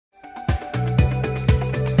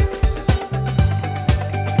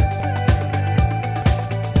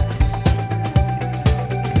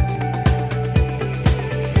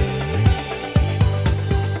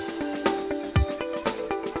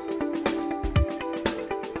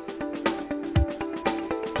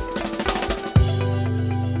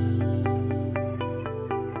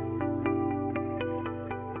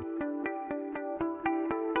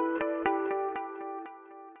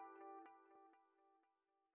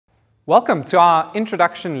Welcome to our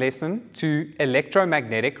introduction lesson to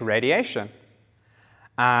electromagnetic radiation.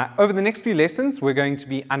 Over the next few lessons, we're going to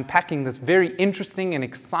be unpacking this very interesting and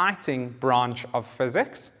exciting branch of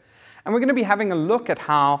physics. And we're going to be having a look at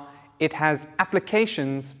how it has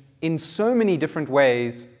applications in so many different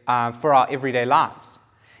ways for our everyday lives.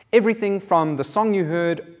 Everything from the song you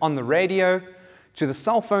heard on the radio, to the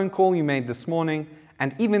cell phone call you made this morning,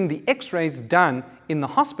 and even the x-rays done in the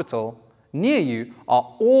hospital near you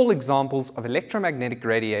are all examples of electromagnetic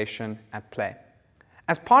radiation at play.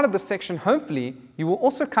 As part of this section, hopefully, you will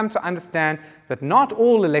also come to understand that not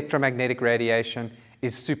all electromagnetic radiation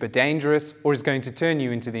is super dangerous or is going to turn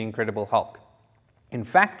you into the Incredible Hulk. In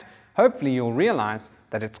fact, hopefully you'll realize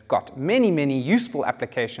that it's got many, many useful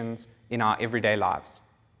applications in our everyday lives.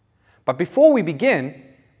 But before we begin,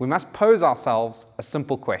 we must pose ourselves a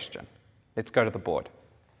simple question. Let's go to the board.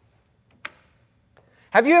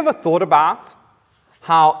 Have you ever thought about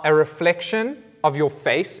how a reflection of your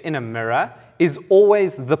face in a mirror is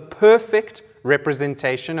always the perfect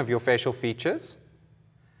representation of your facial features?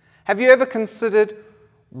 Have you ever considered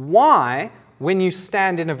why, when you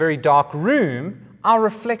stand in a very dark room, our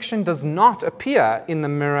reflection does not appear in the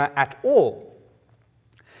mirror at all?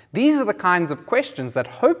 These are the kinds of questions that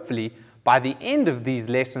hopefully, by the end of these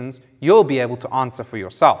lessons, you'll be able to answer for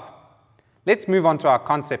yourself. Let's move on to our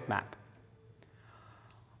concept map.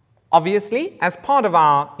 Obviously, as part of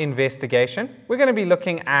our investigation, we're going to be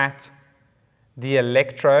looking at the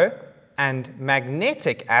electro and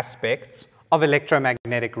magnetic aspects of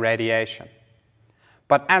electromagnetic radiation.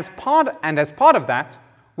 But as part of that,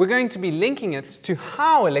 we're going to be linking it to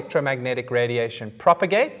how electromagnetic radiation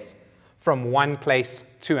propagates from one place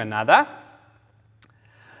to another,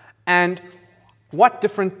 and what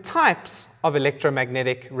different types of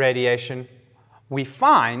electromagnetic radiation we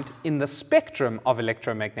find in the spectrum of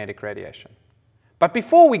electromagnetic radiation. But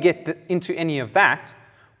before we get into any of that,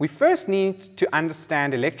 we first need to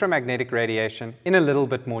understand electromagnetic radiation in a little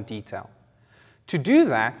bit more detail. To do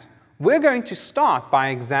that, we're going to start by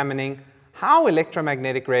examining how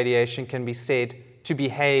electromagnetic radiation can be said to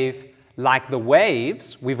behave like the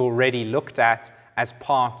waves we've already looked at as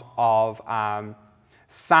part of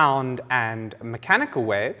sound and mechanical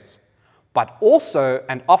waves, but also,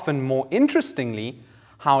 and often more interestingly,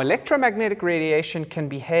 how electromagnetic radiation can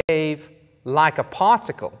behave like a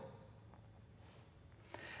particle.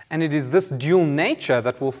 And it is this dual nature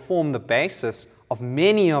that will form the basis of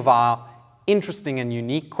many of our interesting and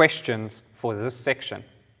unique questions for this section.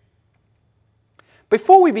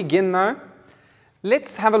 Before we begin though,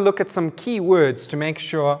 let's have a look at some key words to make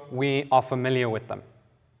sure we are familiar with them.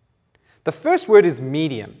 The first word is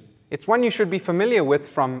medium. It's one you should be familiar with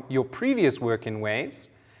from your previous work in waves,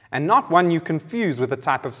 and not one you confuse with the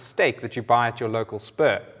type of steak that you buy at your local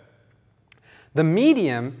Spur. The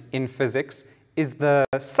medium in physics is the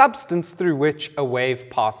substance through which a wave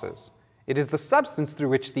passes. It is the substance through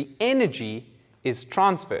which the energy is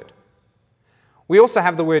transferred. We also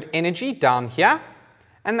have the word energy down here,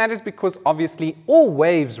 and that is because obviously all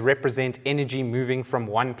waves represent energy moving from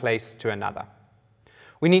one place to another.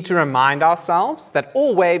 We need to remind ourselves that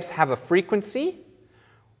all waves have a frequency,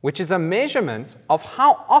 which is a measurement of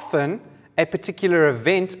how often a particular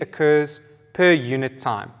event occurs per unit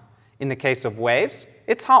time. In the case of waves,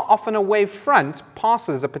 it's how often a wave front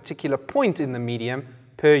passes a particular point in the medium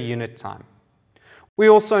per unit time. We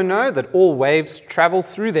also know that all waves travel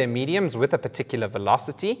through their mediums with a particular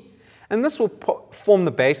velocity, and this will form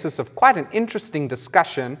the basis of quite an interesting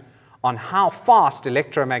discussion on how fast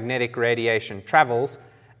electromagnetic radiation travels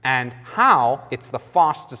and how it's the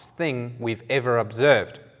fastest thing we've ever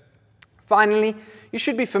observed. Finally, you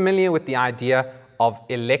should be familiar with the idea of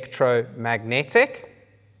electromagnetic,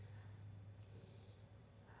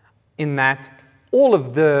 in that all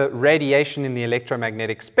of the radiation in the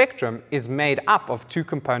electromagnetic spectrum is made up of two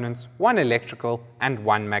components, one electrical and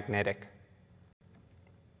one magnetic.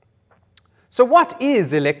 So what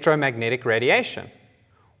is electromagnetic radiation?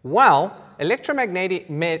 Well,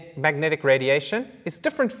 electromagnetic radiation is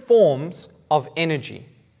different forms of energy.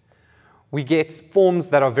 We get forms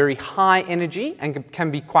that are very high energy and can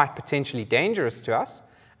be quite potentially dangerous to us,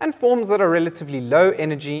 and forms that are relatively low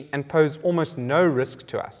energy and pose almost no risk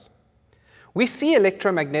to us. We see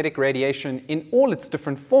electromagnetic radiation in all its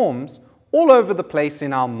different forms all over the place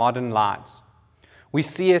in our modern lives. We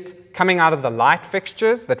see it coming out of the light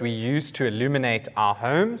fixtures that we use to illuminate our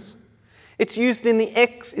homes. It's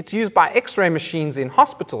used by X-ray machines in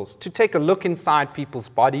hospitals to take a look inside people's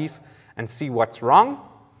bodies and see what's wrong.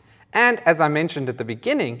 And as I mentioned at the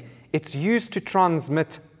beginning, it's used to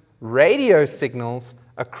transmit radio signals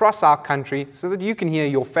across our country so that you can hear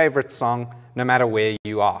your favorite song no matter where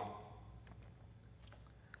you are.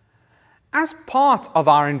 As part of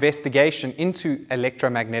our investigation into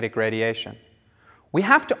electromagnetic radiation, we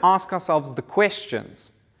have to ask ourselves the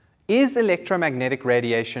questions: is electromagnetic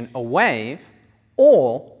radiation a wave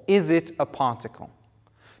or is it a particle?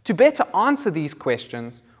 To better answer these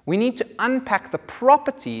questions, we need to unpack the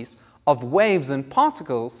properties of waves and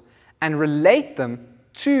particles and relate them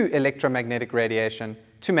to electromagnetic radiation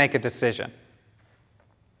to make a decision.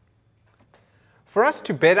 For us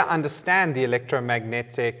to better understand the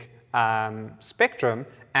electromagnetic spectrum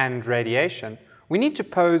and radiation, we need to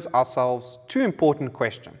pose ourselves two important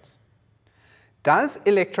questions. Does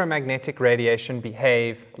electromagnetic radiation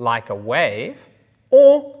behave like a wave,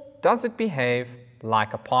 or does it behave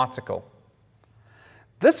like a particle?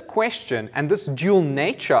 This question and this dual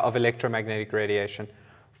nature of electromagnetic radiation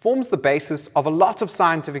forms the basis of a lot of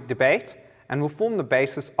scientific debate and will form the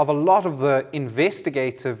basis of a lot of the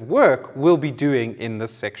investigative work we'll be doing in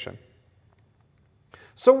this section.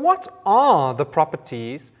 So what are the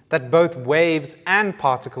properties that both waves and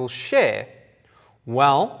particles share?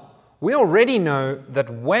 Well, we already know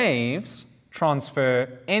that waves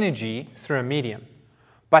transfer energy through a medium,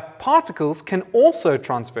 but particles can also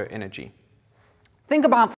transfer energy. Think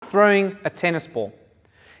about throwing a tennis ball.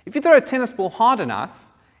 If you throw a tennis ball hard enough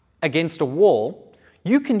against a wall,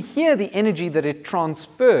 you can hear the energy that it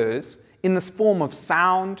transfers in the form of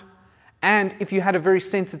sound, and if you had a very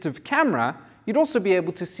sensitive camera, you'd also be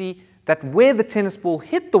able to see that where the tennis ball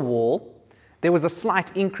hit the wall, there was a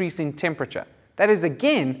slight increase in temperature. That is,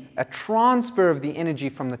 again, a transfer of the energy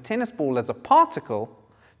from the tennis ball as a particle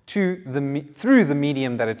through the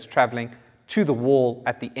medium that it's traveling to the wall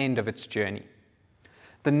at the end of its journey.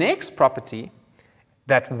 The next property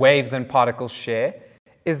that waves and particles share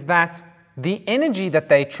is that the energy that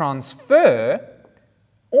they transfer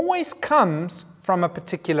always comes from a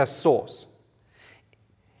particular source.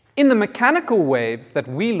 In the mechanical waves that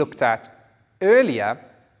we looked at earlier,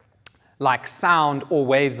 like sound or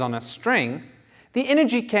waves on a string, the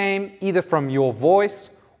energy came either from your voice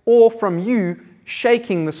or from you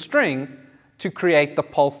shaking the string to create the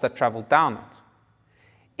pulse that traveled down it.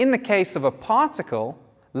 In the case of a particle,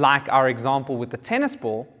 like our example with the tennis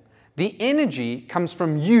ball, the energy comes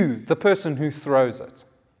from you, the person who throws it.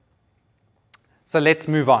 So let's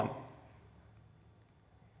move on.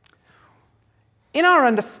 In our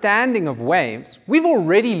understanding of waves, we've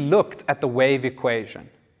already looked at the wave equation.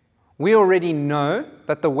 We already know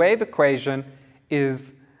that the wave equation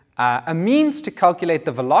is a means to calculate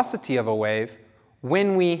the velocity of a wave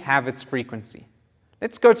when we have its frequency.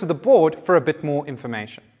 Let's go to the board for a bit more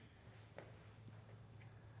information.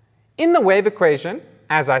 In the wave equation,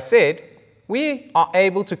 as I said, we are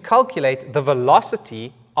able to calculate the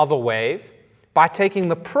velocity of a wave by taking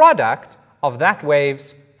the product of that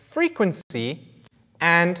wave's frequency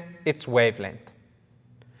and its wavelength.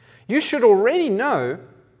 You should already know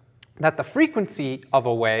that the frequency of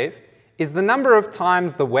a wave is the number of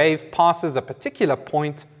times the wave passes a particular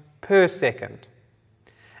point per second.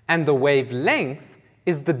 And the wavelength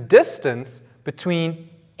is the distance between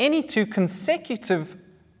any two consecutive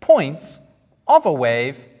points of a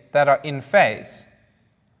wave that are in phase.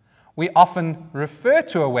 We often refer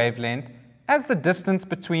to a wavelength as the distance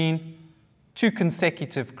between two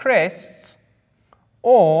consecutive crests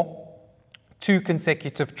or two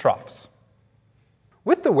consecutive troughs.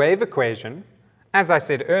 With the wave equation, as I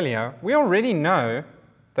said earlier, we already know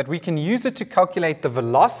that we can use it to calculate the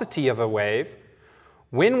velocity of a wave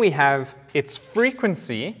when we have its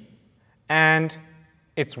frequency and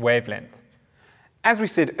its wavelength. As we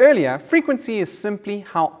said earlier, frequency is simply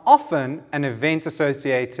how often an event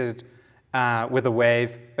associated with a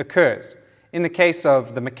wave occurs. In the case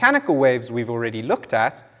of the mechanical waves we've already looked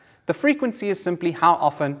at, the frequency is simply how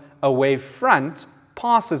often a wave front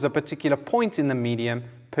passes a particular point in the medium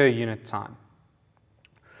per unit time.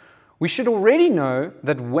 We should already know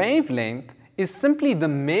that wavelength is simply the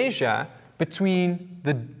measure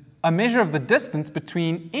a measure of the distance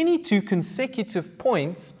between any two consecutive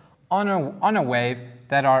points on a wave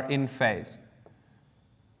that are in phase.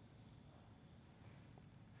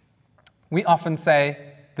 We often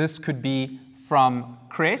say this could be from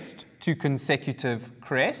crest to consecutive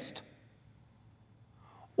crest,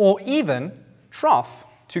 or even trough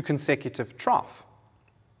to consecutive trough.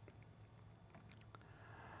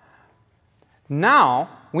 Now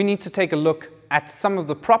we need to take a look at some of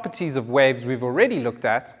the properties of waves we've already looked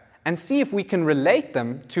at and see if we can relate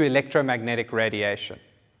them to electromagnetic radiation.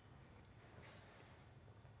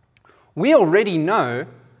 We already know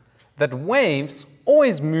that waves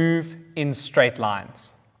always move in straight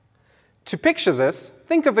lines. To picture this,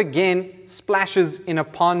 think of again splashes in a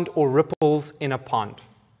pond or ripples in a pond.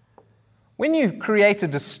 When you create a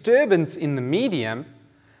disturbance in the medium,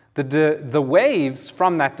 the waves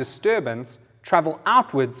from that disturbance travel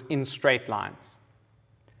outwards in straight lines.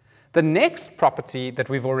 The next property that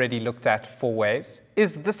we've already looked at for waves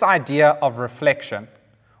is this idea of reflection.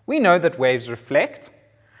 We know that waves reflect,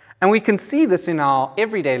 and we can see this in our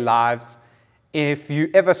everyday lives. If you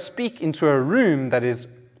ever speak into a room that is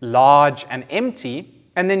large and empty,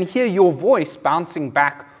 and then hear your voice bouncing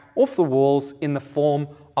back off the walls in the form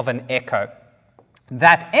of an echo.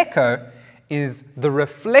 That echo is the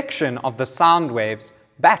reflection of the sound waves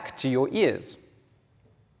back to your ears.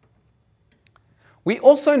 We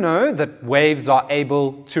also know that waves are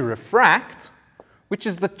able to refract, which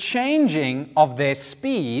is the changing of their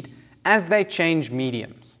speed as they change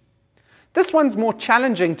mediums. This one's more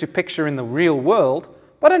challenging to picture in the real world,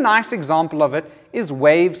 but a nice example of it is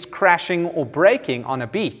waves crashing or breaking on a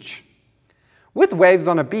beach. With waves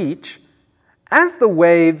on a beach, as the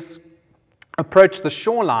waves approach the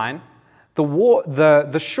shoreline,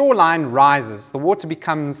 the shoreline rises, the water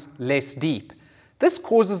becomes less deep. This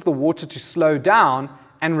causes the water to slow down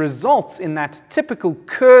and results in that typical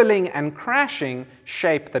curling and crashing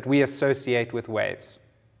shape that we associate with waves.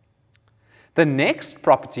 The next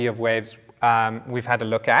property of waves we've had a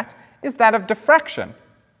look at is that of diffraction.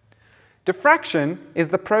 Diffraction is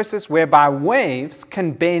the process whereby waves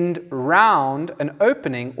can bend round an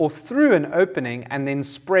opening or through an opening and then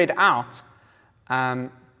spread out.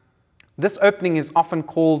 This opening is often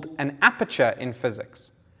called an aperture in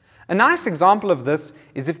physics. A nice example of this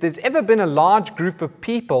is if there's ever been a large group of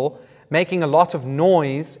people making a lot of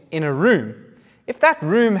noise in a room. If that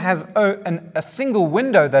room has a single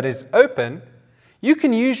window that is open, you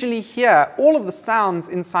can usually hear all of the sounds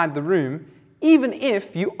inside the room, even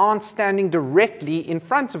if you aren't standing directly in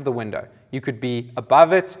front of the window. You could be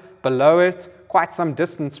above it, below it, quite some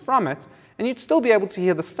distance from it, and you'd still be able to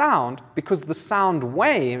hear the sound because the sound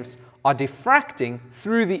waves are diffracting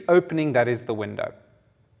through the opening that is the window.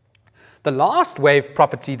 The last wave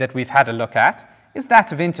property that we've had a look at is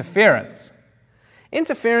that of interference.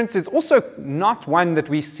 Interference is also not one that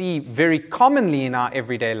we see very commonly in our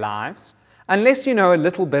everyday lives, unless you know a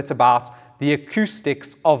little bit about the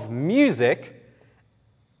acoustics of music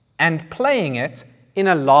and playing it in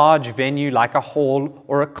a large venue like a hall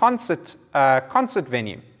or a concert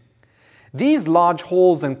venue. These large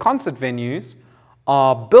halls and concert venues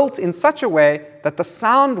are built in such a way that the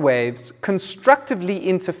sound waves constructively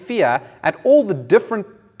interfere at all the different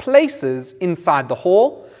places inside the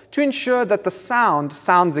hall to ensure that the sound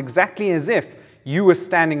sounds exactly as if you were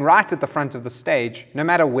standing right at the front of the stage, no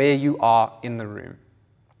matter where you are in the room.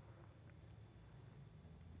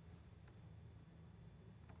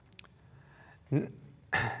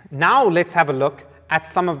 Now let's have a look at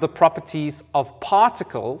some of the properties of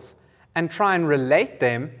particles and try and relate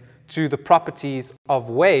them to the properties of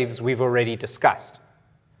waves we've already discussed.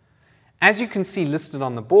 As you can see listed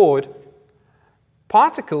on the board,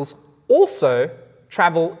 particles also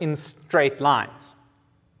travel in straight lines.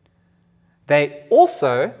 They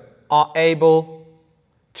also are able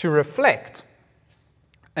to reflect.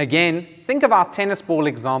 Again, think of our tennis ball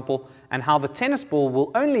example and how the tennis ball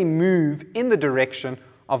will only move in the direction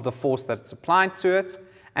of the force that's applied to it,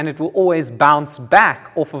 and it will always bounce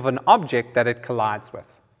back off of an object that it collides with.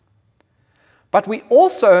 But we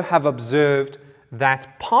also have observed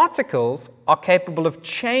that particles are capable of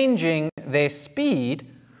changing their speed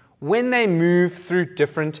when they move through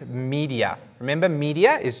different media. Remember,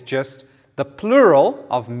 media is just the plural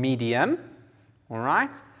of medium, all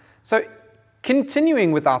right? So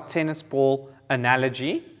continuing with our tennis ball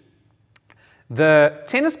analogy, the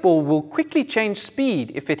tennis ball will quickly change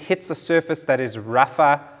speed if it hits a surface that is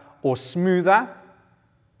rougher or smoother,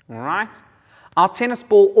 all right? Our tennis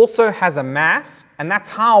ball also has a mass, and that's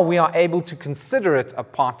how we are able to consider it a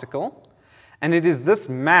particle. And it is this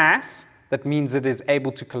mass that means it is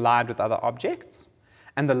able to collide with other objects.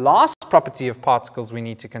 And the last property of particles we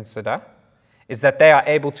need to consider is that they are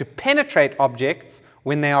able to penetrate objects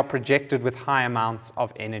when they are projected with high amounts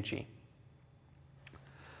of energy.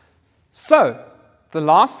 So, the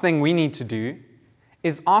last thing we need to do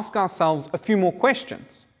is ask ourselves a few more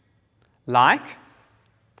questions, like,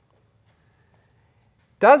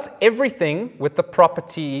 is everything with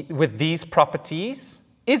these properties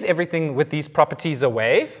a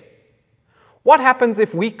wave? What happens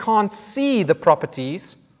if we can't see the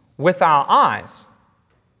properties with our eyes?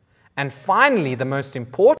 And finally, the most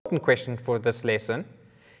important question for this lesson,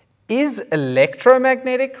 is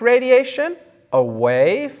electromagnetic radiation a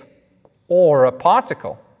wave or a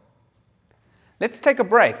particle? Let's take a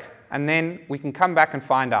break and then we can come back and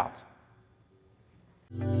find out.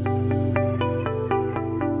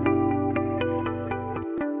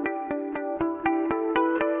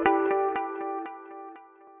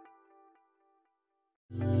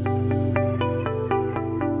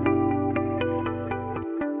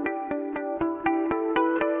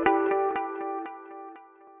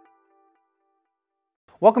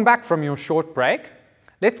 Welcome back from your short break.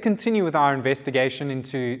 Let's continue with our investigation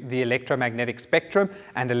into the electromagnetic spectrum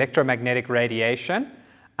and electromagnetic radiation.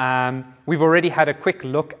 We've already had a quick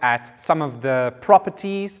look at some of the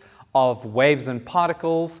properties of waves and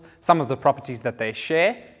particles, some of the properties that they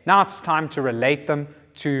share. Now it's time to relate them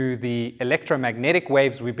to the electromagnetic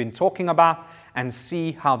waves we've been talking about and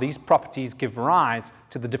see how these properties give rise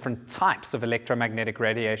to the different types of electromagnetic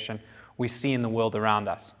radiation we see in the world around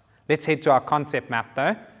us. Let's head to our concept map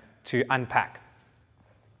though to unpack.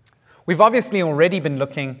 We've obviously already been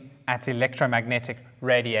looking at electromagnetic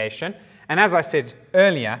radiation, and as I said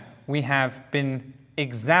earlier, we have been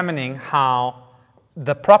examining how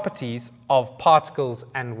the properties of particles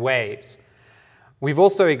and waves. We've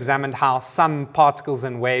also examined how some particles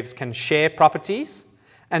and waves can share properties,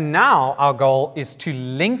 and now our goal is to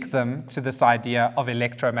link them to this idea of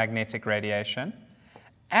electromagnetic radiation,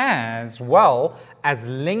 as well as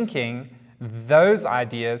linking those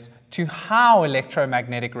ideas to how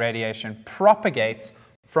electromagnetic radiation propagates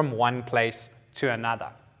from one place to another.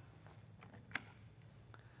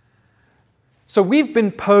 So we've been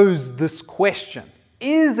posed this question: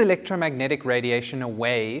 is electromagnetic radiation a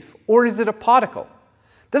wave or is it a particle?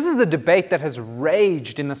 This is a debate that has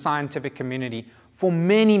raged in the scientific community for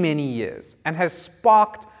many, many years and has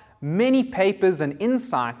sparked many papers and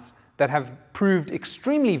insights that have proved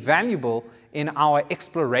extremely valuable in our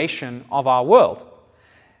exploration of our world.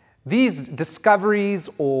 These discoveries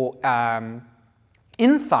or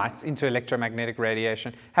insights into electromagnetic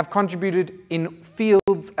radiation have contributed in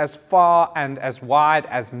fields as far and as wide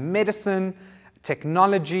as medicine,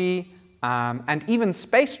 technology, and even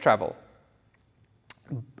space travel.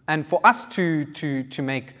 And for us to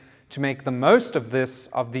make the most of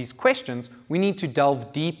these questions, we need to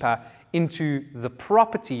delve deeper into the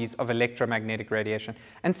properties of electromagnetic radiation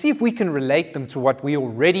and see if we can relate them to what we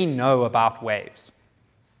already know about waves.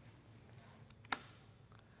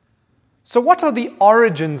 So what are the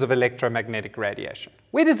origins of electromagnetic radiation?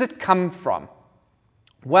 Where does it come from?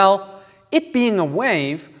 Well, it being a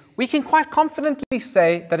wave, we can quite confidently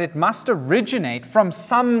say that it must originate from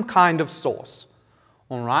some kind of source.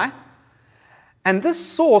 All right? And this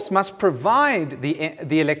source must provide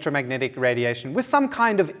the electromagnetic radiation with some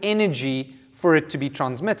kind of energy for it to be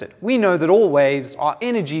transmitted. We know that all waves are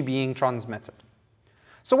energy being transmitted.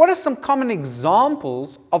 So what are some common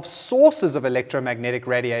examples of sources of electromagnetic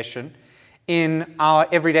radiation in our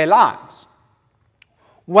everyday lives?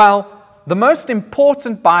 Well, the most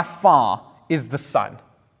important by far is the sun.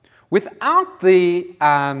 Without the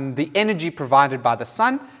energy provided by the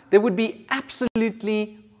sun, there would be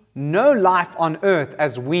absolutely no life on Earth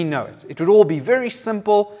as we know it. It would all be very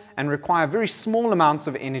simple and require very small amounts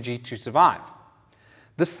of energy to survive.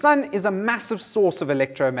 The sun is a massive source of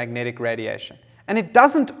electromagnetic radiation, and it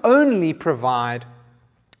doesn't only provide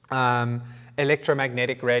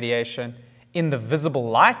electromagnetic radiation in the visible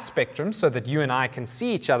light spectrum so that you and I can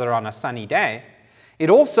see each other on a sunny day. It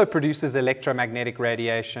also produces electromagnetic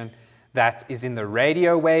radiation that is in the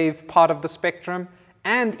radio wave part of the spectrum,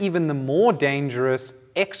 and even the more dangerous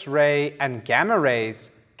X-ray and gamma rays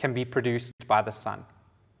can be produced by the sun.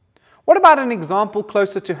 What about an example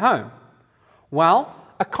closer to home? Well,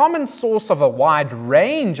 a common source of a wide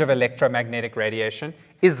range of electromagnetic radiation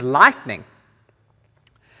is lightning.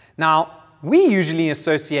 Now, we usually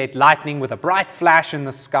associate lightning with a bright flash in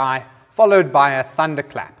the sky, followed by a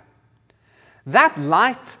thunderclap. That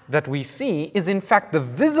light that we see is in fact the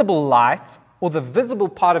visible light, or the visible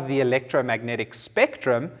part of the electromagnetic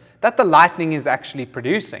spectrum that the lightning is actually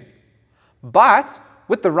producing. But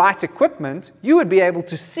with the right equipment, you would be able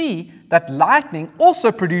to see that lightning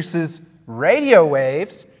also produces radio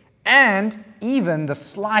waves and even the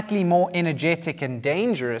slightly more energetic and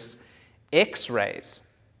dangerous X-rays.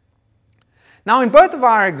 Now, in both of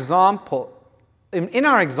our examples,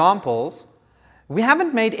 we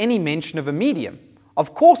haven't made any mention of a medium.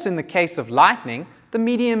 Of course, in the case of lightning, the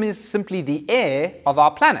medium is simply the air of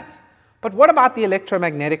our planet. But what about the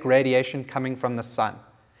electromagnetic radiation coming from the sun?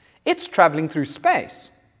 It's traveling through space.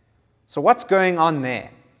 So what's going on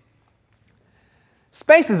there?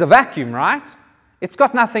 Space is a vacuum, right? It's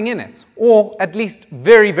got nothing in it, or at least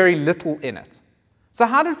very, very little in it. So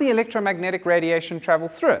how does the electromagnetic radiation travel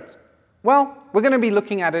through it? Well, we're going to be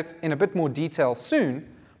looking at it in a bit more detail soon,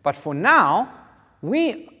 but for now,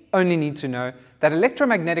 we only need to know that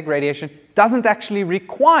electromagnetic radiation doesn't actually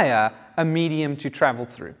require a medium to travel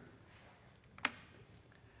through.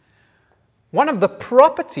 One of the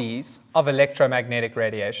properties of electromagnetic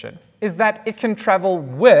radiation is that it can travel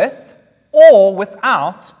with or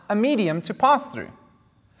without a medium to pass through.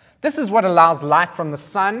 This is what allows light from the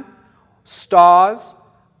sun, stars,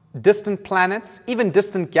 distant planets, even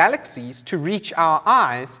distant galaxies to reach our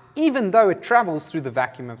eyes, even though it travels through the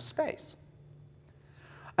vacuum of space.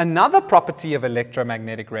 Another property of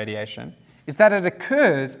electromagnetic radiation is that it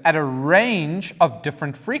occurs at a range of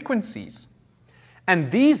different frequencies.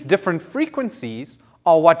 And these different frequencies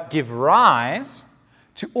are what give rise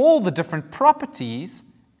to all the different properties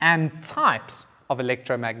and types of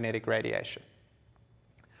electromagnetic radiation.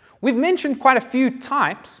 We've mentioned quite a few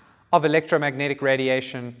types of electromagnetic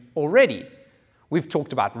radiation already. We've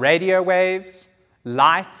talked about radio waves,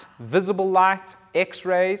 light, visible light,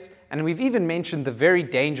 X-rays, and we've even mentioned the very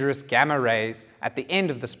dangerous gamma rays at the end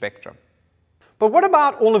of the spectrum. But what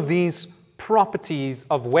about all of these properties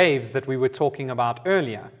of waves that we were talking about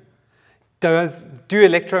earlier? Do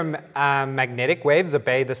electromagnetic waves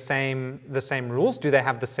obey the same rules? Do they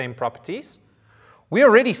have the same properties? We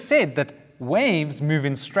already said that waves move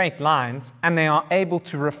in straight lines and they are able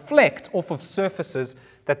to reflect off of surfaces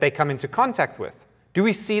that they come into contact with. Do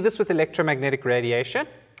we see this with electromagnetic radiation?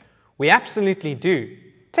 We absolutely do.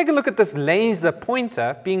 Take a look at this laser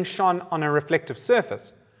pointer being shone on a reflective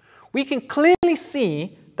surface. We can clearly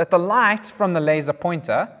see that the light from the laser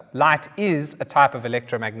pointer, light is a type of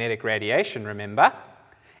electromagnetic radiation, remember,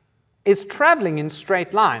 is traveling in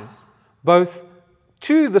straight lines, both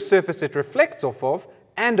to the surface it reflects off of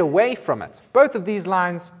and away from it. Both of these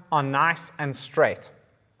lines are nice and straight.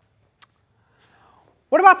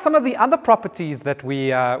 What about some of the other properties that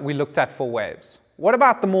we looked at for waves? What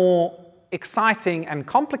about the more exciting and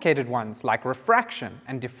complicated ones like refraction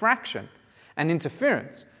and diffraction and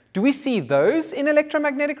interference? Do we see those in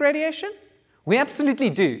electromagnetic radiation? We absolutely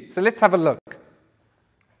do. So let's have a look.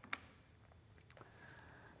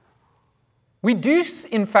 We do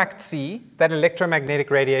in fact see that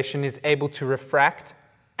electromagnetic radiation is able to refract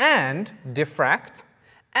and diffract,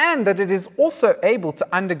 and that it is also able to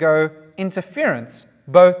undergo interference,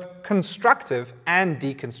 both constructive and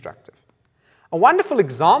deconstructive. A wonderful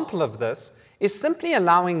example of this is simply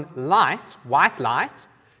allowing light, white light,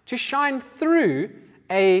 to shine through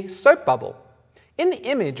a soap bubble. In the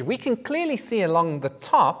image, we can clearly see along the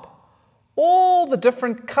top all the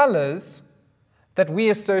different colors that we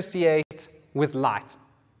associate with light.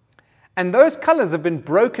 And those colors have been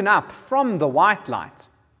broken up from the white light.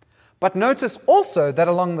 But notice also that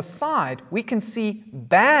along the side, we can see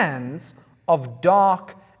bands of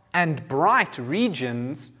dark and bright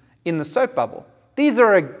regions in the soap bubble. These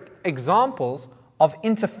are examples of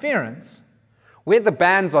interference. Where the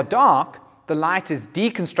bands are dark, the light is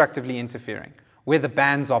deconstructively interfering. Where the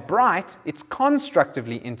bands are bright, it's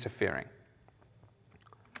constructively interfering.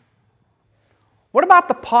 What about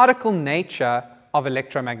the particle nature of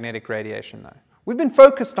electromagnetic radiation, though? We've been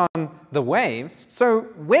focused on the waves, so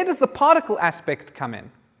where does the particle aspect come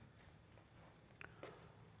in?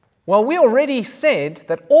 Well, we already said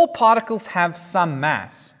that all particles have some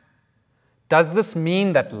mass. Does this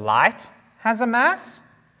mean that light has a mass?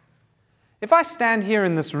 If I stand here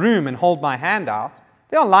in this room and hold my hand out,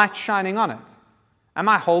 there are lights shining on it. Am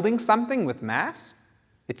I holding something with mass?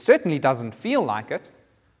 It certainly doesn't feel like it.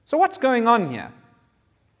 So what's going on here?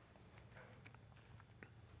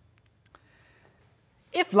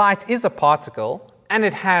 If light is a particle and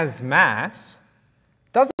it has mass,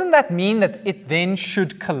 doesn't that mean that it then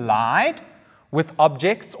should collide with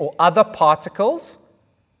objects or other particles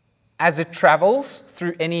as it travels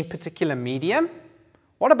through any particular medium?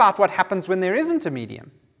 What about what happens when there isn't a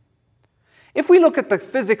medium? If we look at the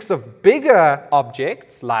physics of bigger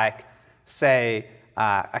objects like, say,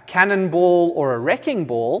 a cannonball or a wrecking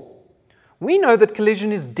ball, we know that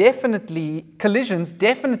collisions definitely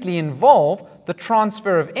involve the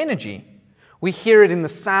transfer of energy. We hear it in the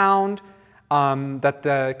sound that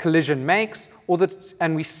the collision makes,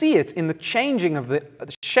 and we see it in the changing of the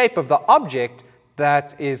shape of the object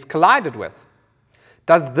that is collided with.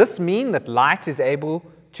 Does this mean that light is able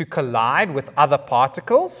to collide with other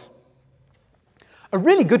particles? A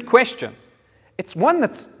really good question. It's one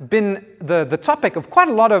that's been the topic of quite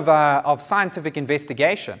a lot of scientific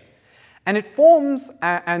investigation. And it forms,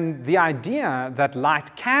 and the idea that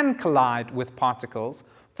light can collide with particles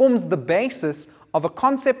forms the basis of a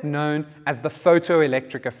concept known as the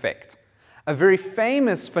photoelectric effect, a very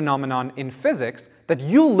famous phenomenon in physics that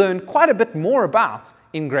you'll learn quite a bit more about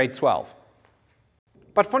in grade 12.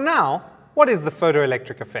 But for now, what is the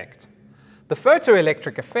photoelectric effect? The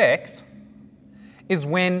photoelectric effect is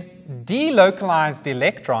when delocalized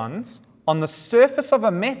electrons on the surface of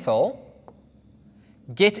a metal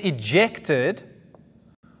get ejected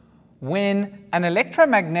when an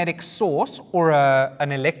electromagnetic source or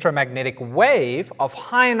an electromagnetic wave of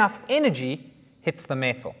high enough energy hits the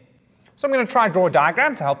metal. So I'm going to try and draw a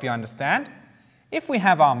diagram to help you understand. if we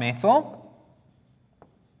have our metal,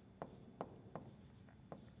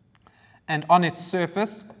 and on its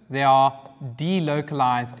surface there are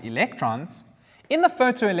delocalized electrons, in the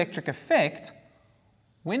photoelectric effect,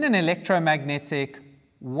 when an electromagnetic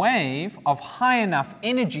wave of high enough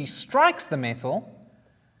energy strikes the metal,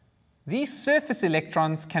 these surface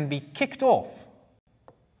electrons can be kicked off.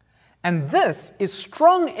 And this is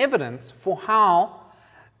strong evidence for how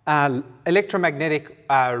electromagnetic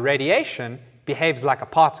radiation behaves like a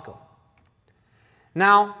particle.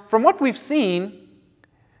 Now, from what we've seen,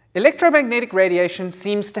 electromagnetic radiation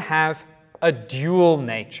seems to have a dual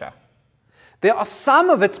nature. There are some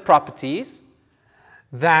of its properties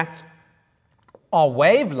that are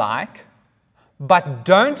wave-like but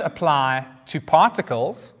don't apply to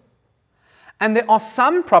particles, and there are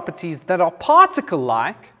some properties that are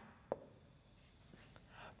particle-like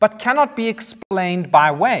but cannot be explained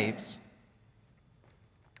by waves.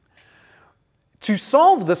 To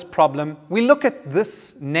solve this problem, we look at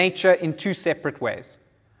this nature in two separate ways.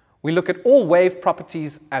 We look at all wave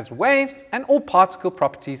properties as waves and all particle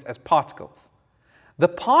properties as particles. The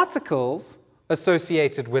particles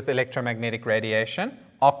associated with electromagnetic radiation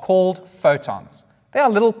are called photons. They are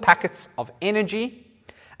little packets of energy,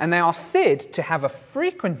 and they are said to have a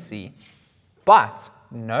frequency but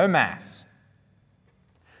no mass.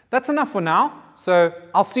 That's enough for now, so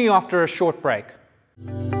I'll see you after a short break.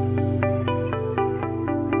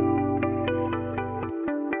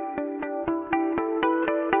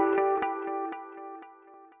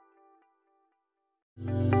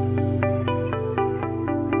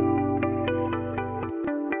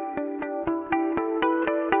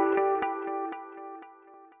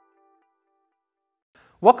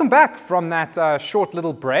 Welcome back from that short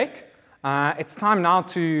little break. It's time now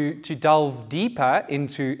to delve deeper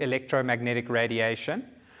into electromagnetic radiation.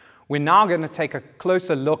 We're now going to take a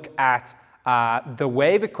closer look at the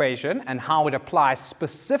wave equation and how it applies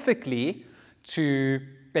specifically to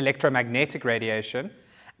electromagnetic radiation.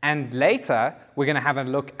 And later, we're going to have a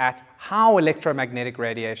look at how electromagnetic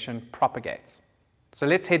radiation propagates. So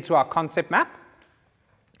let's head to our concept map.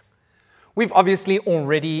 We've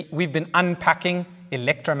been unpacking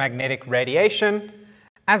electromagnetic radiation.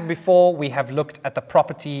 As before, we have looked at the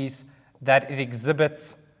properties that it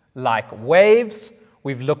exhibits like waves.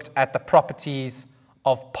 We've looked at the properties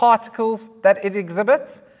of particles that it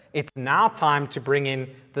exhibits. It's now time to bring in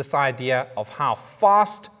this idea of how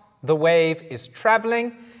fast the wave is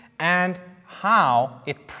traveling and how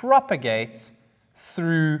it propagates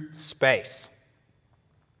through space.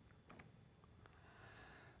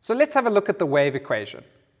 So let's have a look at the wave equation.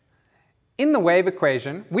 In the wave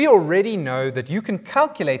equation, we already know that you can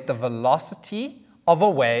calculate the velocity of a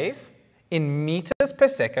wave in meters per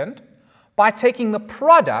second by taking the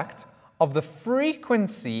product of the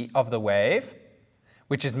frequency of the wave,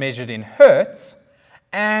 which is measured in hertz,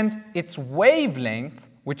 and its wavelength,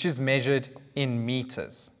 which is measured in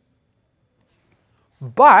meters.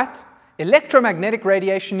 But electromagnetic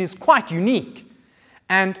radiation is quite unique,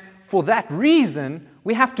 and for that reason,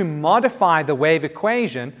 we have to modify the wave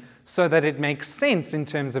equation so that it makes sense in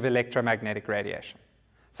terms of electromagnetic radiation.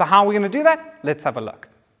 So how are we going to do that? Let's have a look.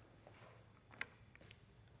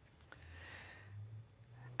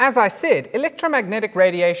 As I said, electromagnetic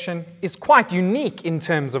radiation is quite unique in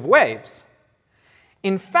terms of waves.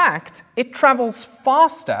 In fact, it travels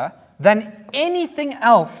faster than anything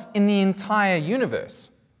else in the entire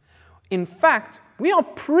universe. In fact, we are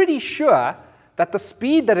pretty sure that the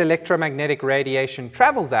speed that electromagnetic radiation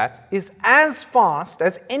travels at is as fast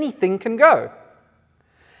as anything can go.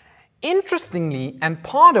 Interestingly, and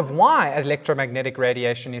part of why electromagnetic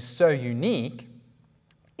radiation is so unique,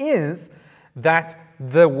 is that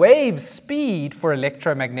the wave speed for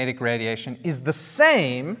electromagnetic radiation is the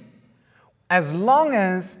same as long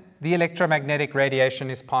as the electromagnetic radiation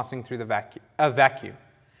is passing through a vacuum.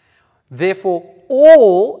 Therefore,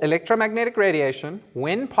 all electromagnetic radiation,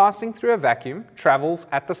 when passing through a vacuum, travels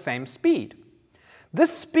at the same speed.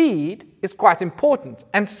 This speed is quite important,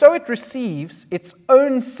 and so it receives its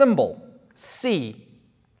own symbol, c.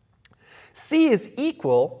 c is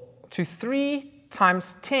equal to 3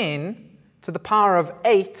 times 10 to the power of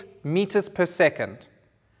 8 meters per second.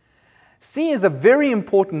 c is a very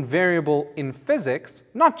important variable in physics,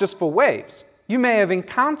 not just for waves. You may have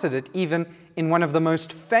encountered it even in one of the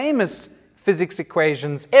most famous physics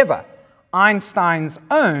equations ever, Einstein's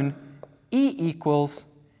own E equals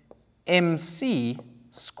mc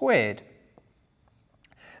squared.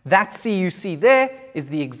 That c you see there is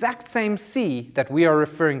the exact same c that we are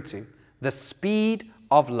referring to, the speed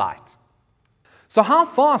of light. So how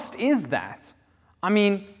fast is that? I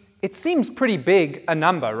mean, it seems pretty big a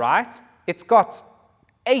number, right? it's got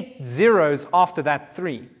 8 zeros after that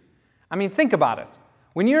 3. I mean, think about it.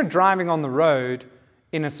 When you're driving on the road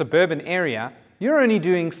in a suburban area, you're only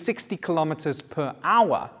doing 60 kilometers per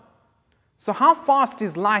hour. So how fast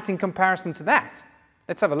is light in comparison to that?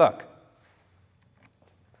 Let's have a look.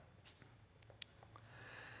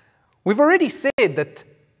 We've already said that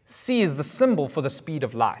c is the symbol for the speed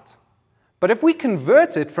of light. But if we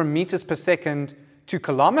convert it from meters per second to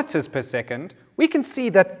kilometers per second, we can see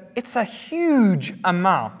that it's a huge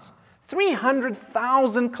amount.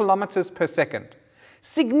 300,000 kilometers per second.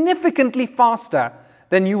 Significantly faster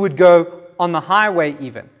than you would go on the highway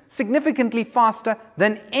even. Significantly faster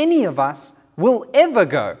than any of us will ever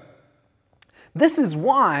go. This is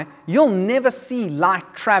why you'll never see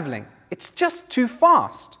light traveling. It's just too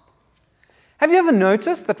fast. Have you ever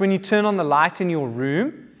noticed that when you turn on the light in your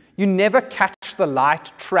room, you never catch the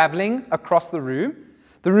light traveling across the room?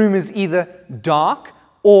 The room is either dark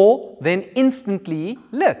or then instantly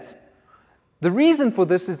lit. The reason for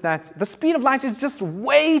this is that the speed of light is just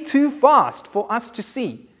way too fast for us to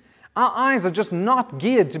see. Our eyes are just not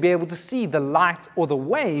geared to be able to see the light or the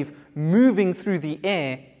wave moving through the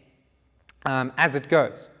air as it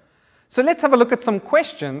goes. So let's have a look at some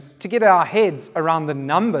questions to get our heads around the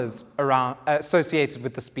numbers associated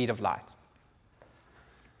with the speed of light.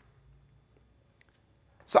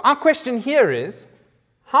 So our question here is,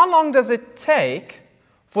 how long does it take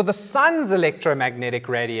for the sun's electromagnetic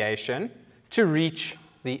radiation to reach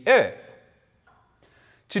the Earth?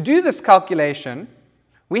 To do this calculation,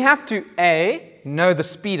 we have to A, know the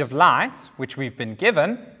speed of light, which we've been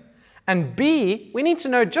given, and B, we need to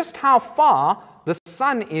know just how far the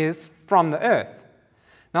sun is from the Earth.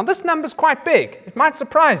 Now this number is quite big. It might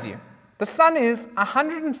surprise you. The sun is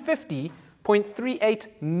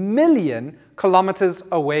 150.38 million kilometers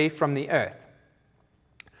away from the Earth.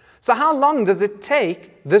 So how long does it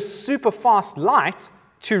take this super fast light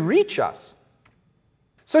to reach us?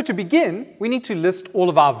 So to begin, we need to list all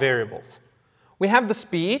of our variables. We have the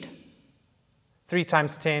speed, 3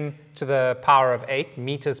 times 10 to the power of 8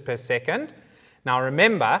 meters per second. Now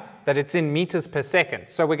remember that it's in meters per second,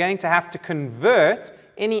 so we're going to have to convert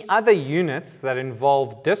any other units that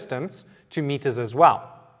involve distance to meters as well.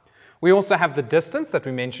 We also have the distance that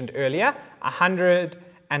we mentioned earlier,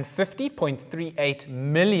 150.38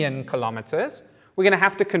 million kilometers. We're going to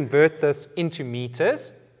have to convert this into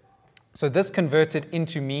meters. So this converted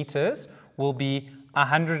into meters will be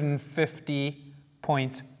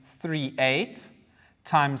 150.38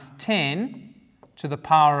 times 10 to the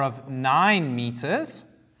power of 9 meters,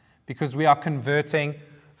 because we are converting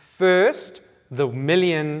first the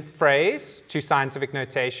million phrase to scientific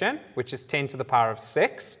notation, which is 10 to the power of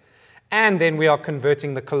 6, and then we are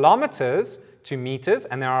converting the kilometers to meters,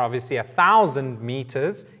 and there are obviously 1,000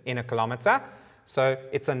 meters in a kilometer, so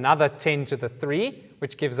it's another 10 to the 3,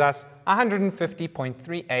 which gives us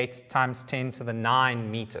 150.38 times 10 to the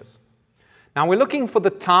 9 meters. Now we're looking for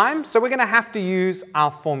the time, so we're going to have to use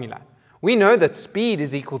our formula. We know that speed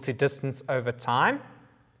is equal to distance over time.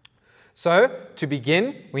 So to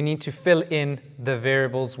begin, we need to fill in the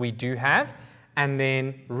variables we do have and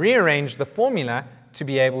then rearrange the formula to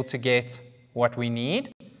be able to get what we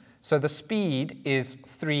need. So the speed is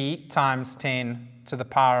 3 times 10 to the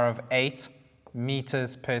power of 8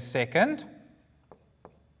 meters per second.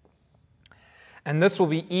 And this will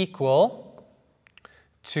be equal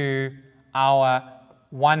to our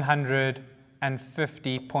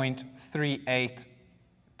 150.38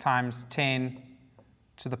 times 10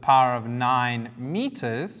 to the power of 9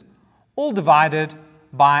 meters, all divided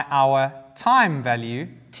by our time value,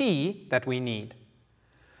 t, that we need.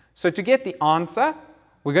 So to get the answer,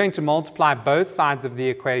 we're going to multiply both sides of the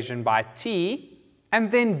equation by t, and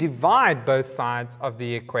then divide both sides of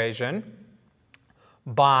the equation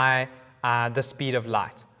by the speed of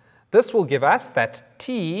light. This will give us that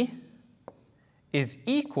t is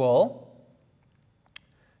equal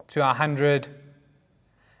to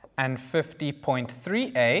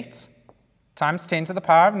 150.38 times 10 to the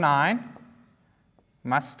power of 9,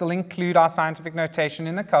 must still include our scientific notation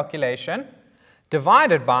in the calculation,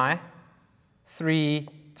 divided by 3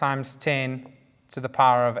 times 10 to the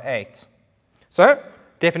power of 8. So,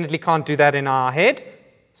 definitely can't do that in our head.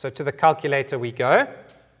 So to the calculator we go.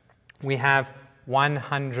 We have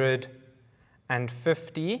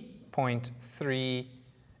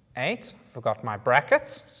 150.38, forgot my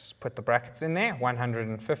brackets, put the brackets in there,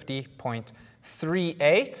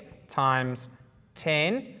 150.38 times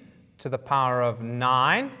 10 to the power of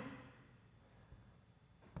 9,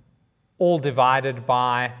 all divided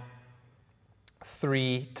by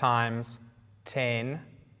 3 times 10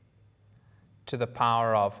 to the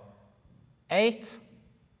power of 8.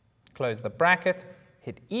 close the bracket,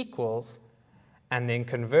 hit equals, and then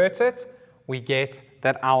convert it, we get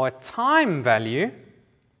that our time value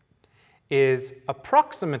is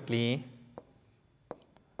approximately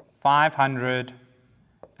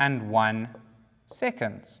 501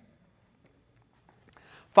 seconds.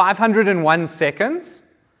 501 seconds?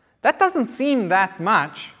 That doesn't seem that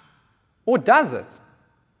much, or does it?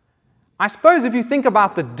 I suppose if you think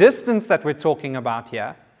about the distance that we're talking about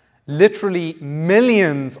here, literally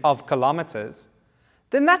millions of kilometers,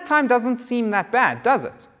 then that time doesn't seem that bad, does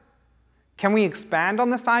it? Can we expand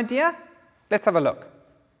on this idea? Let's have a look.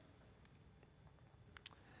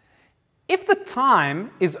 If the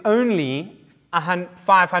time is only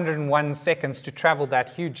 501 seconds to travel that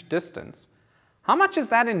huge distance, how much is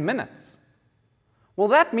that in minutes? Well,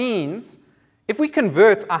 that means if we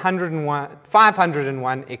convert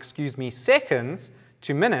 501 seconds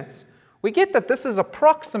to minutes, we get that this is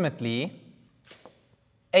approximately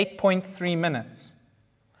 8.3 minutes.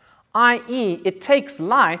 i.e., it takes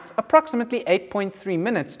light approximately 8.3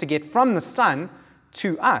 minutes to get from the sun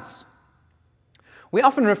to us. We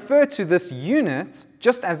often refer to this unit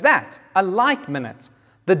just as that, a light minute,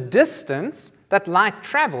 the distance that light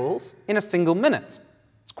travels in a single minute.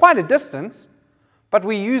 It's quite a distance, but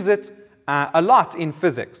we use it a lot in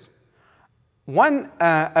physics.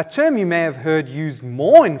 A term you may have heard used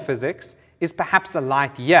more in physics is perhaps a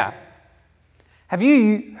light year. Have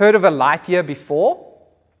you heard of a light year before?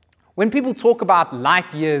 When people talk about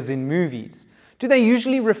light years in movies, do they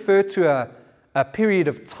usually refer to a period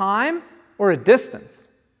of time or a distance?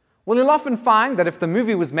 Well, you'll often find that if the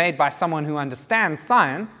movie was made by someone who understands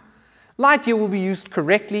science, light year will be used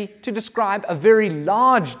correctly to describe a very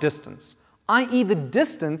large distance, i.e. the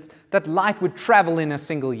distance that light would travel in a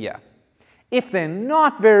single year. If they're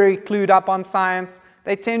not very clued up on science,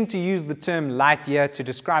 they tend to use the term light year to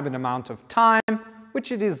describe an amount of time,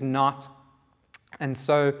 which it is not. And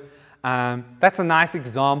so that's a nice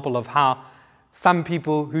example of how some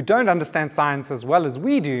people who don't understand science as well as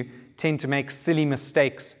we do tend to make silly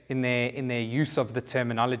mistakes in their use of the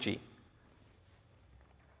terminology.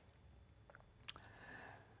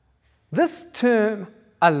 This term,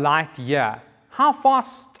 a light year, how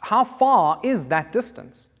far is that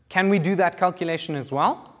distance? Can we do that calculation as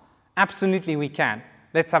well? Absolutely we can.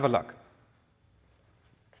 Let's have a look.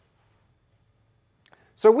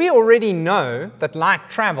 So we already know that light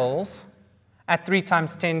travels at 3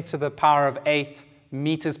 × 10⁸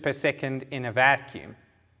 meters per second in a vacuum.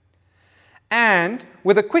 And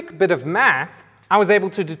with a quick bit of math, I was able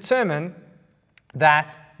to determine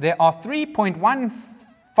that there are 3.154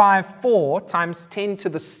 ×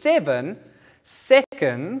 10⁷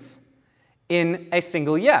 seconds in a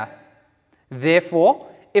single year. Therefore,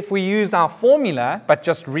 if we use our formula, but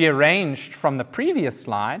just rearranged from the previous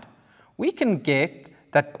slide, we can get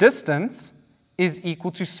that distance is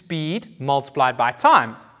equal to speed multiplied by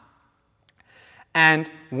time.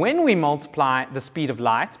 And when we multiply the speed of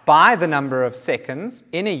light by the number of seconds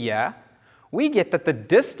in a year, we get that the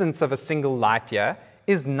distance of a single light year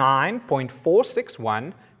is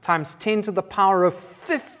 9.461 ×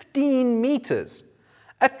 10⁻15 meters.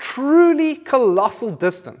 A truly colossal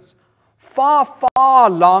distance. Far, far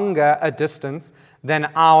longer a distance than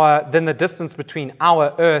the distance between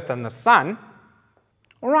our Earth and the Sun.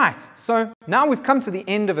 All right, so now we've come to the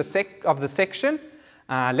end of the section.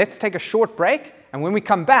 Let's take a short break, and when we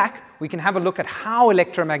come back, we can have a look at how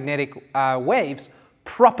electromagnetic waves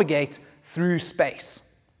propagate through space.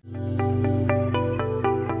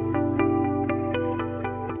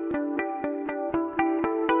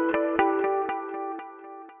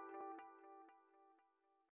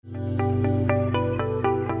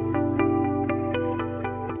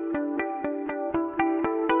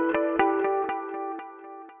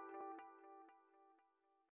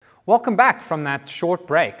 Welcome back from that short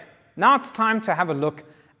break. Now it's time to have a look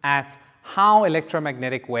at how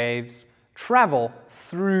electromagnetic waves travel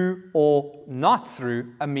through or not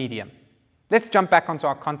through a medium. Let's jump back onto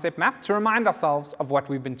our concept map to remind ourselves of what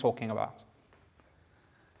we've been talking about.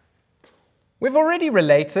 We've already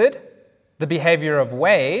related the behavior of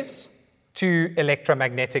waves to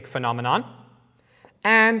electromagnetic phenomenon,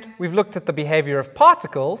 and we've looked at the behavior of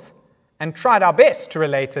particles and tried our best to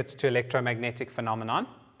relate it to electromagnetic phenomenon.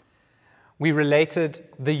 We related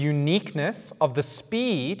the uniqueness of the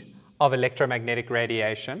speed of electromagnetic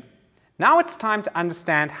radiation. Now it's time to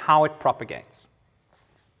understand how it propagates.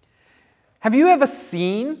 Have you ever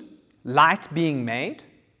seen light being made?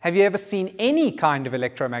 Have you ever seen any kind of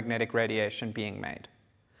electromagnetic radiation being made?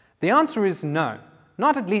 The answer is no,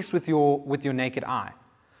 not at least with your naked eye.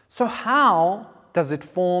 So how does it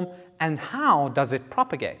form and how does it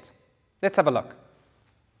propagate? Let's have a look.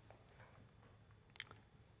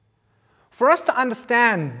 For us to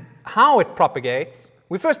understand how it propagates,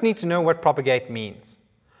 we first need to know what propagate means.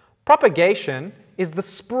 Propagation is the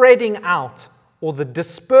spreading out or the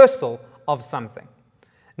dispersal of something.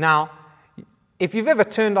 Now, if you've ever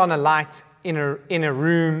turned on a light in a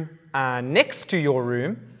room next to your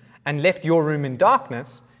room and left your room in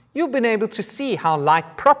darkness, you've been able to see how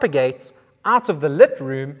light propagates out of the lit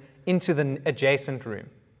room into the adjacent room.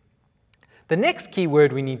 The next key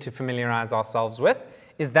word we need to familiarize ourselves with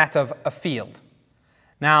is that of a field.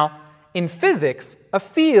 Now, in physics, a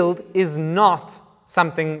field is not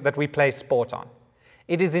something that we play sport on.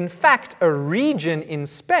 It is in fact a region in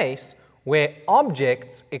space where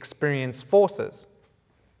objects experience forces.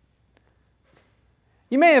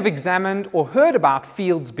 You may have examined or heard about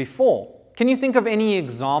fields before. Can you think of any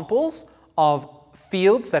examples of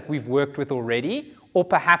fields that we've worked with already, or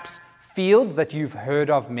perhaps fields that you've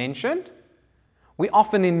heard of mentioned? We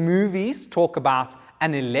often in movies talk about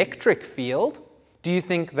an electric field. Do you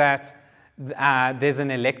think that there's an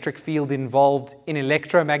electric field involved in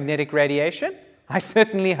electromagnetic radiation? I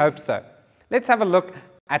certainly hope so. Let's have a look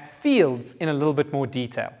at fields in a little bit more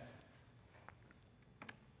detail.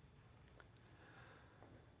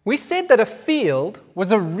 We said that a field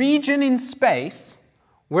was a region in space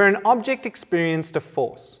where an object experienced a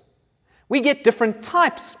force. We get different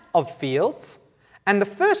types of fields, and the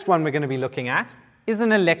first one we're going to be looking at is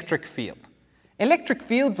an electric field. Electric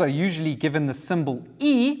fields are usually given the symbol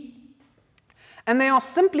E, and they are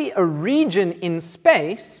simply a region in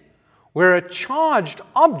space where a charged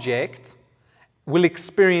object will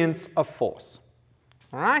experience a force.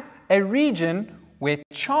 All right? A region where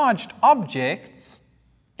charged objects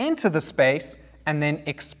enter the space and then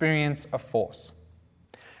experience a force.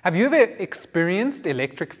 Have you ever experienced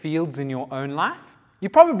electric fields in your own life? You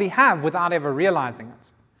probably have without ever realizing it.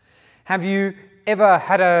 Have you ever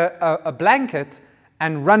had a blanket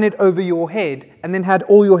and run it over your head and then had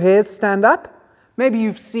all your hairs stand up? Maybe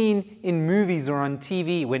you've seen in movies or on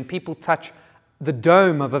TV when people touch the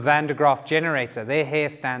dome of a Van de Graaff generator, their hair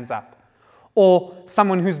stands up. Or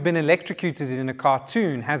someone who's been electrocuted in a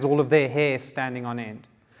cartoon has all of their hair standing on end.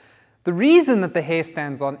 The reason that the hair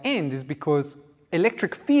stands on end is because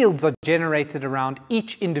electric fields are generated around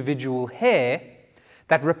each individual hair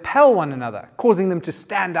that repel one another, causing them to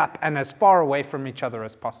stand up and as far away from each other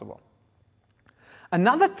as possible.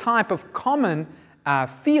 Another type of common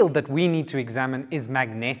field that we need to examine is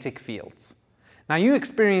magnetic fields. Now, you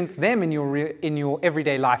experience them in your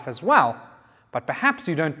everyday life as well, but perhaps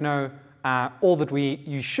you don't know all that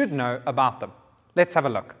you should know about them. Let's have a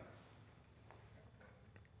look.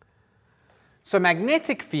 So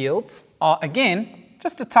magnetic fields are, again,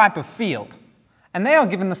 just a type of field, and they are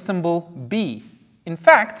given the symbol B. In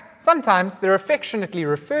fact, sometimes they're affectionately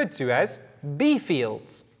referred to as B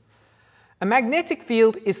fields. A magnetic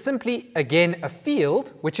field is simply, again, a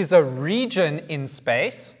field, which is a region in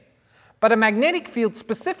space, but a magnetic field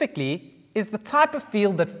specifically is the type of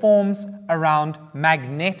field that forms around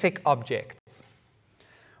magnetic objects.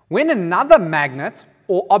 When another magnet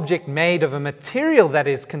or object made of a material that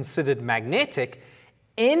is considered magnetic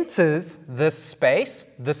enters this space,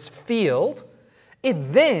 this field,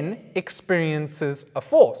 it then experiences a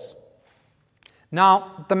force.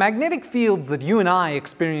 Now, the magnetic fields that you and I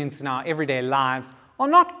experience in our everyday lives are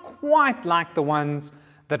not quite like the ones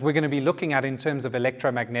that we're going to be looking at in terms of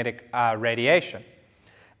electromagnetic radiation.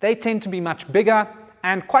 They tend to be much bigger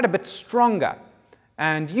and quite a bit stronger.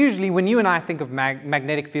 And usually when you and I think of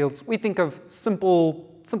magnetic fields, we think of simple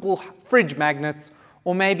fridge magnets,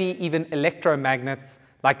 or maybe even electromagnets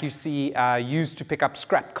like you see used to pick up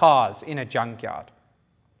scrap cars in a junkyard.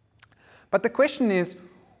 But the question is,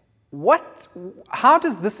 how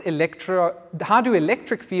do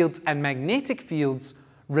electric fields and magnetic fields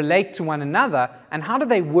relate to one another, and how do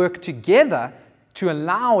they work together to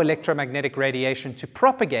allow electromagnetic radiation to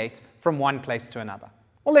propagate from one place to another?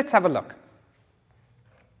 Well, let's have a look.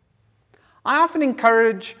 I often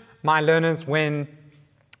encourage my learners when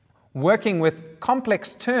working with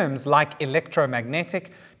complex terms like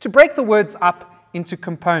electromagnetic to break the words up into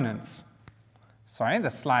components. Sorry, the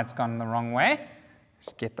slide's gone the wrong way.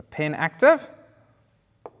 Just get the pen active.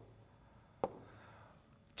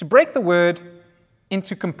 To break the word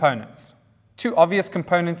into components. Two obvious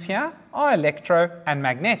components here are electro and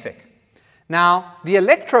magnetic. Now, the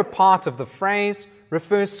electro part of the phrase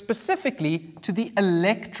refers specifically to the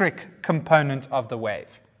electric component of the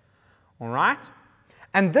wave. All right?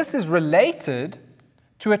 And this is related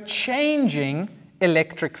to a changing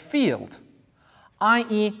electric field,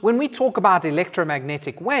 i.e., when we talk about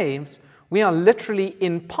electromagnetic waves, we are literally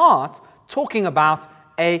in part talking about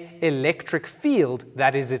an electric field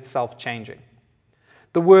that is itself changing.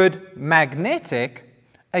 The word magnetic,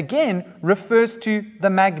 again, refers to the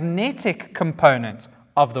magnetic component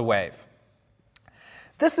of the wave.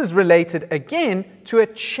 This is related again to a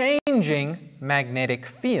changing magnetic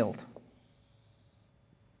field.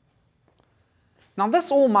 Now,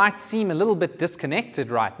 this all might seem a little bit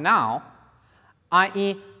disconnected right now,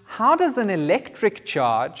 i.e., how does an electric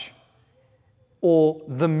charge or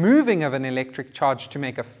the moving of an electric charge to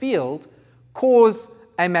make a field cause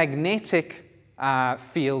a magnetic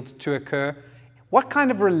field to occur? What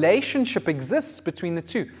kind of relationship exists between the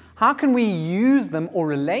two? How can we use them or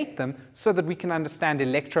relate them so that we can understand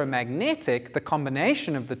electromagnetic, the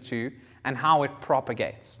combination of the two, and how it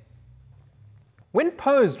propagates? When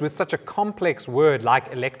posed with such a complex word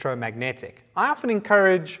like electromagnetic, I often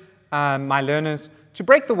encourage my learners to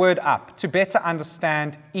break the word up to better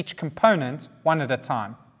understand each component one at a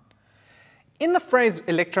time. In the phrase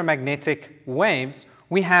electromagnetic waves,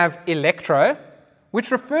 we have electro,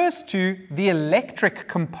 which refers to the electric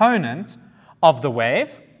component of the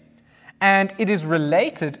wave, and it is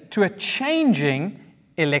related to a changing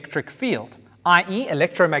electric field, i.e.,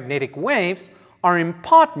 electromagnetic waves are in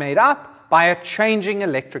part made up by a changing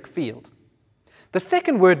electric field. The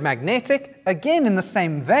second word, magnetic, again in the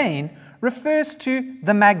same vein, refers to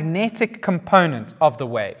the magnetic component of the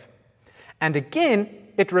wave. And again,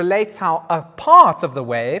 it relates how a part of the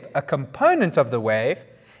wave, a component of the wave,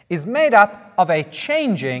 is made up of a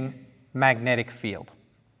changing magnetic field.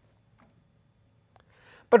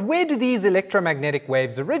 But where do these electromagnetic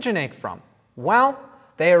waves originate from? Well,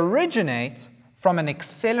 they originate from an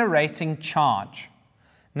accelerating charge.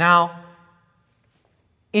 Now,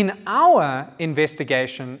 in our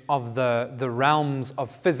investigation of the realms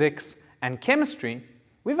of physics and chemistry,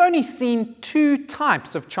 we've only seen two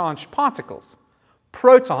types of charged particles: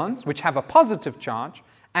 protons, which have a positive charge,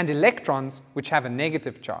 and electrons, which have a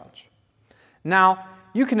negative charge. Now,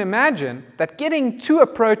 you can imagine that getting to a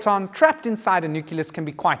proton trapped inside a nucleus can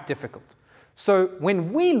be quite difficult. So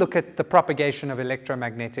when we look at the propagation of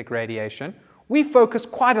electromagnetic radiation, we focus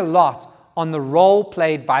quite a lot on the role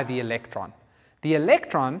played by the electron. The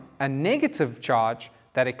electron, a negative charge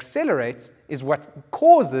that accelerates, is what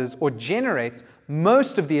causes or generates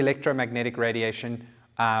most of the electromagnetic radiation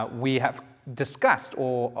we have discussed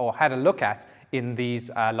or had a look at in these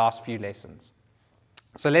last few lessons.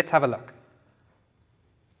 So let's have a look.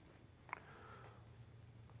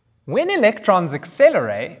 When electrons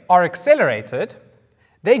are accelerated,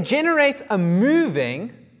 they generate a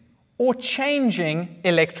moving or changing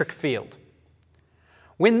electric field.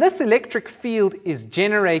 When this electric field is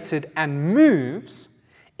generated and moves,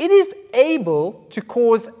 it is able to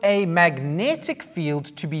cause a magnetic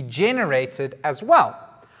field to be generated as well.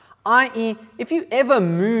 I.e., if you ever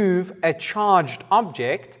move a charged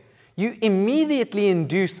object, you immediately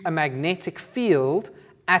induce a magnetic field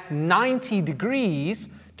at 90 degrees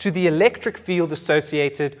to the electric field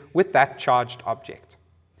associated with that charged object.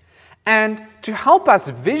 And to help us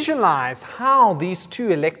visualize how these two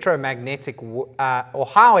electromagnetic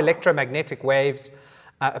waves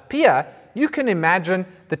appear, you can imagine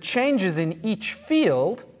the changes in each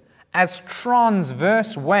field as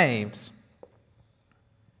transverse waves.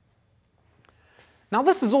 Now,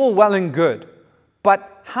 this is all well and good,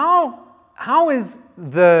 but how is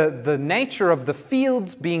the nature of the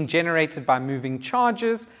fields being generated by moving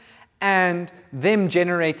charges and them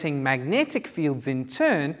generating magnetic fields in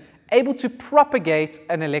turn able to propagate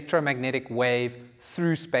an electromagnetic wave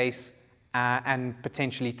through space and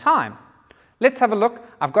potentially time? Let's have a look.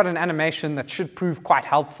 I've got an animation that should prove quite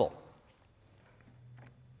helpful.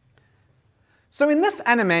 So in this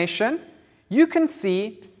animation, you can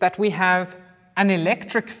see that we have an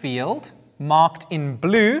electric field marked in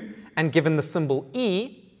blue and given the symbol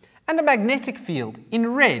E, and a magnetic field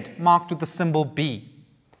in red marked with the symbol B.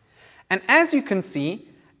 And as you can see,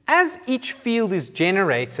 as each field is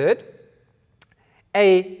generated,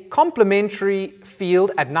 a complementary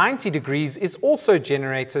field at 90 degrees is also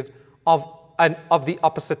generated of the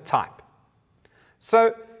opposite type.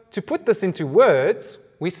 So to put this into words,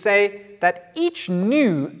 we say that each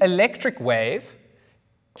new electric wave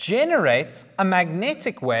generates a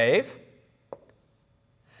magnetic wave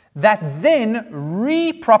that then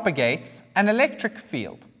repropagates an electric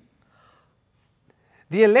field.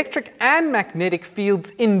 The electric and magnetic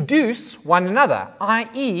fields induce one another,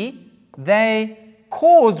 i.e., they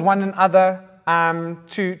cause one another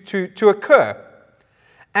to occur.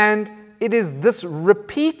 And it is this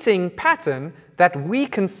repeating pattern that we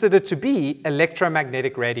consider to be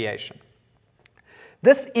electromagnetic radiation.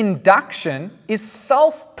 This induction is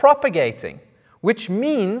self-propagating, which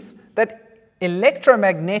means that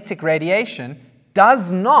electromagnetic radiation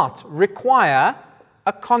does not require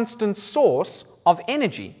a constant source of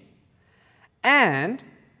energy. And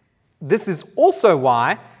this is also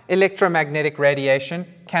why electromagnetic radiation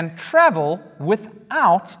can travel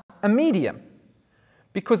without a medium,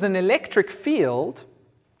 because an electric field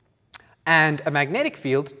and a magnetic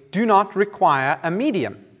field do not require a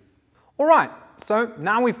medium. All right, so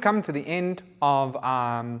now we've come to the end of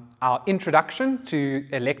our introduction to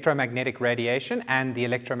electromagnetic radiation and the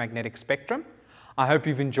electromagnetic spectrum. I hope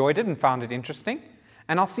you've enjoyed it and found it interesting,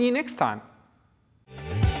 and I'll see you next time.